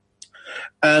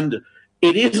And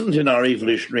it isn't in our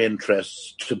evolutionary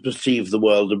interests to perceive the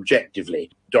world objectively.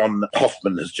 Don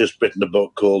Hoffman has just written a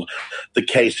book called The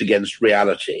Case Against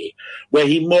Reality, where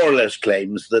he more or less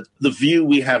claims that the view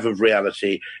we have of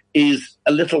reality is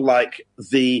a little like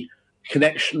the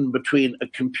connection between a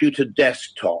computer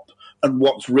desktop and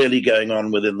what's really going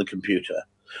on within the computer.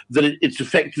 That it's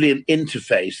effectively an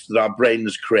interface that our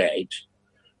brains create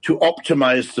to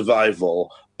optimize survival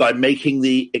by making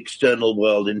the external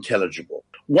world intelligible.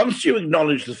 Once you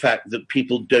acknowledge the fact that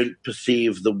people don't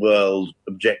perceive the world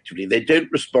objectively, they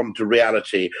don't respond to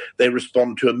reality, they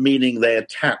respond to a meaning they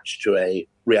attach to a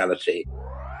reality.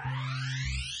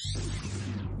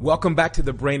 Welcome back to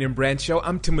the Brain and Brand Show.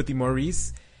 I'm Timothy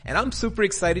Maurice, and I'm super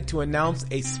excited to announce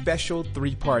a special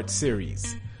 3-part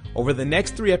series. Over the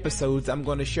next 3 episodes, I'm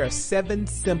going to share 7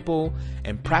 simple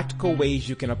and practical ways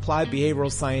you can apply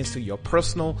behavioral science to your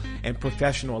personal and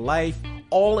professional life,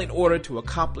 all in order to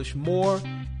accomplish more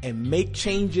and make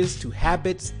changes to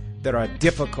habits that are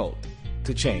difficult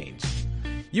to change.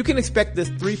 You can expect this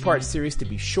 3-part series to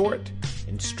be short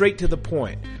and straight to the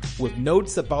point, with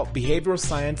notes about behavioral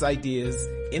science ideas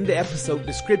in the episode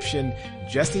description,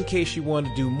 just in case you want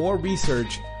to do more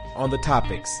research on the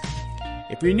topics.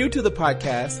 If you're new to the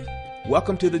podcast,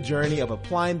 welcome to the journey of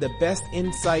applying the best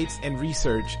insights and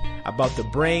research about the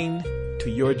brain to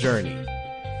your journey.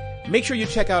 Make sure you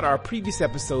check out our previous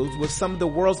episodes with some of the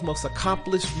world's most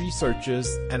accomplished researchers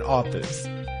and authors.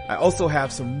 I also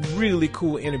have some really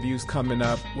cool interviews coming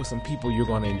up with some people you're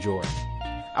going to enjoy.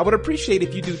 I would appreciate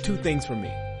if you do 2 things for me.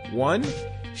 1,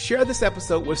 share this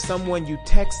episode with someone you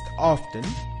text often.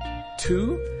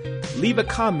 2, leave a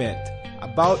comment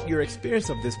about your experience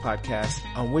of this podcast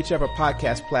on whichever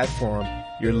podcast platform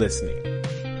you're listening.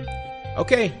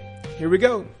 Okay, here we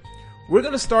go. We're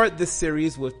going to start this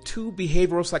series with 2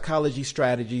 behavioral psychology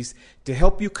strategies to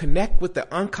help you connect with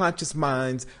the unconscious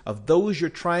minds of those you're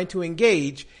trying to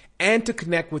engage and to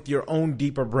connect with your own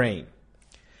deeper brain.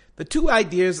 The 2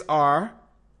 ideas are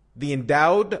the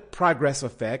endowed progress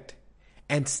effect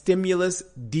and stimulus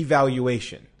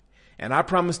devaluation. And I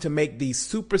promise to make these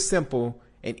super simple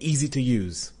and easy to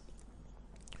use.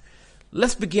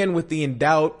 Let's begin with the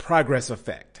endowed progress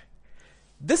effect.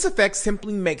 This effect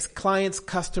simply makes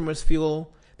customers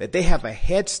feel that they have a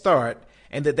head start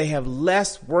and that they have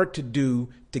less work to do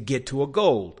to get to a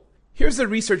goal. Here's a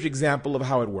research example of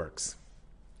how it works.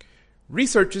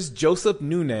 Researchers Joseph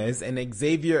Nunez and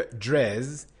Xavier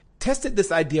Drez tested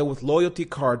this idea with loyalty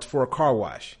cards for a car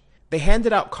wash. They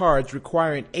handed out cards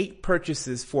requiring 8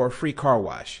 purchases for a free car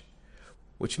wash,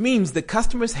 which means the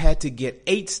customers had to get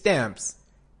 8 stamps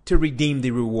to redeem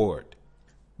the reward.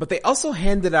 But they also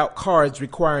handed out cards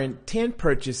requiring 10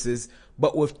 purchases,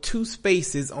 but with 2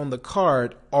 spaces on the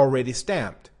card already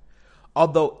stamped.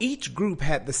 Although each group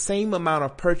had the same amount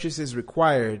of purchases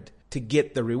required to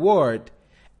get the reward,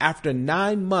 after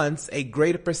 9 months, a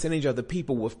greater percentage of the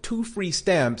people with 2 free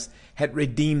stamps had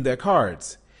redeemed their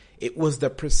cards. It was the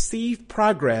perceived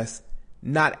progress,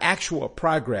 not actual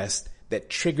progress, that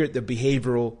triggered the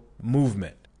behavioral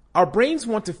movement. Our brains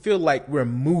want to feel like we're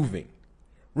moving.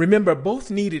 Remember,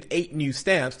 both needed 8 new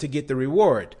stamps to get the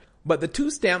reward, but the 2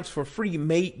 stamps for free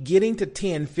made getting to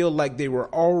 10 feel like they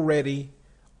were already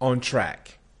on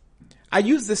track. I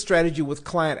use this strategy with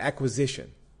client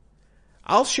acquisition.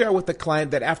 I'll share with the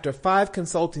client that after 5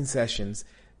 consulting sessions,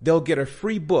 they'll get a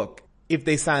free book if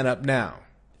they sign up now.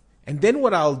 And then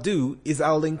what I'll do is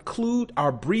I'll include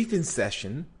our briefing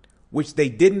session, which they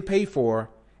didn't pay for,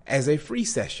 as a free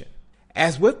session.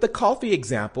 As with the coffee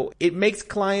example, it makes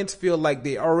clients feel like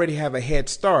they already have a head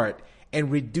start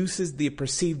and reduces the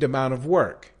perceived amount of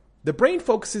work. The brain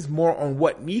focuses more on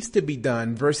what needs to be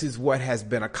done versus what has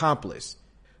been accomplished.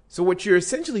 So what you're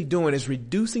essentially doing is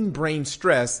reducing brain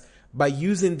stress by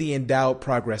using the endowed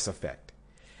progress effect.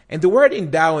 And the word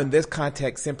endow in this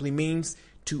context simply means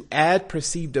to add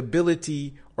perceived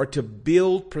ability or to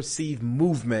build perceived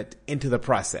movement into the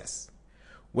process.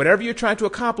 Whatever you're trying to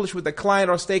accomplish with a client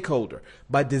or stakeholder,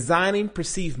 by designing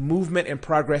perceived movement and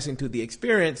progress into the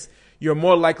experience, you're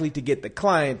more likely to get the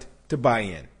client to buy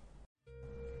in.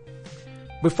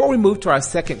 Before we move to our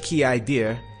second key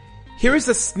idea, here is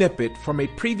a snippet from a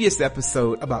previous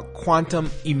episode about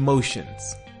quantum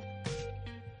emotions.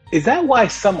 Is that why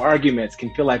some arguments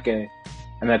can feel like an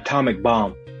atomic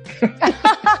bomb?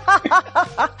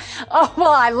 Oh,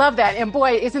 well, I love that. And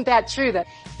boy, isn't that true that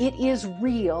it is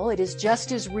real. It is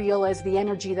just as real as the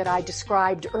energy that I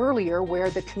described earlier,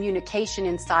 where the communication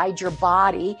inside your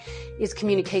body is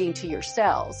communicating to your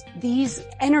cells. These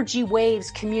energy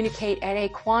waves communicate at a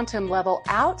quantum level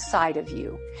outside of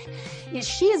you.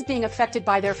 She is being affected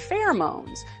by their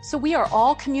pheromones. So we are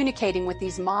all communicating with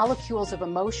these molecules of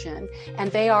emotion,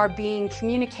 and they are being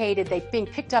communicated, they're being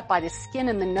picked up by the skin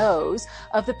and the nose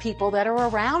of the people that are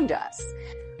around us.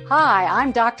 Hi,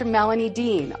 I'm Dr. Melanie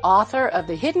Dean, author of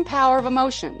The Hidden Power of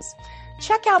Emotions.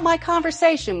 Check out my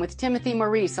conversation with Timothy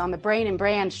Maurice on the Brain and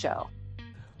Brand Show.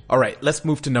 All right, let's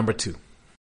move to number 2.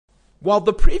 While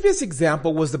the previous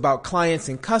example was about clients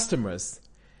and customers,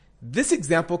 this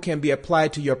example can be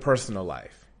applied to your personal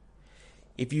life.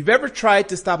 If you've ever tried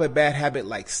to stop a bad habit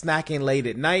like snacking late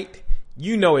at night,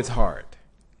 you know it's hard.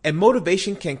 And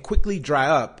motivation can quickly dry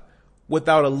up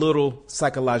without a little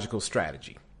psychological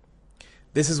strategy.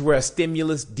 This is where a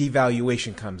stimulus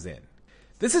devaluation comes in.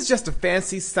 This is just a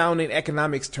fancy sounding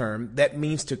economics term that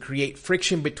means to create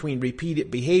friction between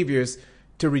repeated behaviors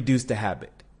to reduce the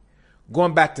habit.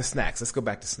 Going back to snacks, let's go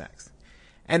back to snacks.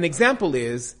 An example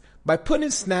is by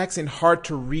putting snacks in hard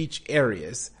to reach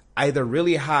areas, either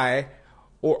really high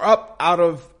or up out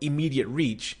of immediate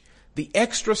reach, the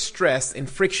extra stress and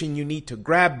friction you need to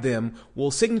grab them will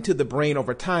signal to the brain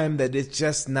over time that it's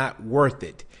just not worth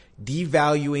it,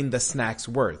 devaluing the snack's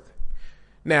worth.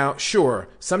 Now, sure,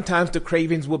 sometimes the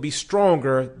cravings will be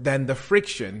stronger than the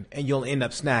friction and you'll end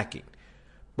up snacking.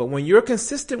 But when you're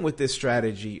consistent with this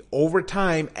strategy, over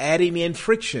time adding in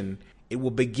friction, it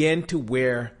will begin to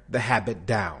wear the habit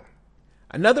down.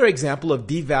 Another example of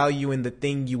devaluing the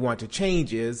thing you want to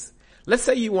change is, let's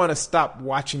say you want to stop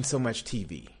watching so much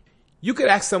TV. You could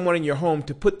ask someone in your home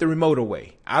to put the remote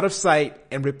away, out of sight,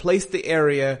 and replace the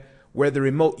area where the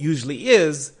remote usually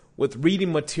is with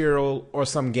reading material or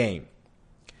some game.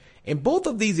 In both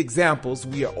of these examples,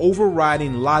 we are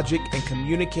overriding logic and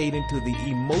communicating to the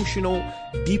emotional,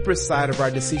 deeper side of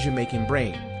our decision-making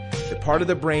brain, the part of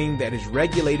the brain that is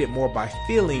regulated more by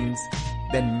feelings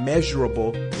than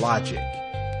measurable logic.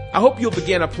 I hope you'll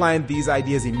begin applying these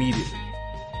ideas immediately.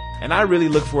 And I really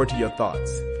look forward to your thoughts.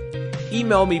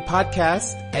 Email me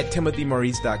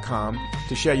podcast@timothymaurice.com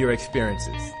to share your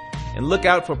experiences. And look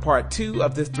out for part 2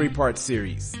 of this 3-part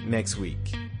series next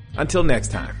week. Until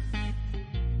next time.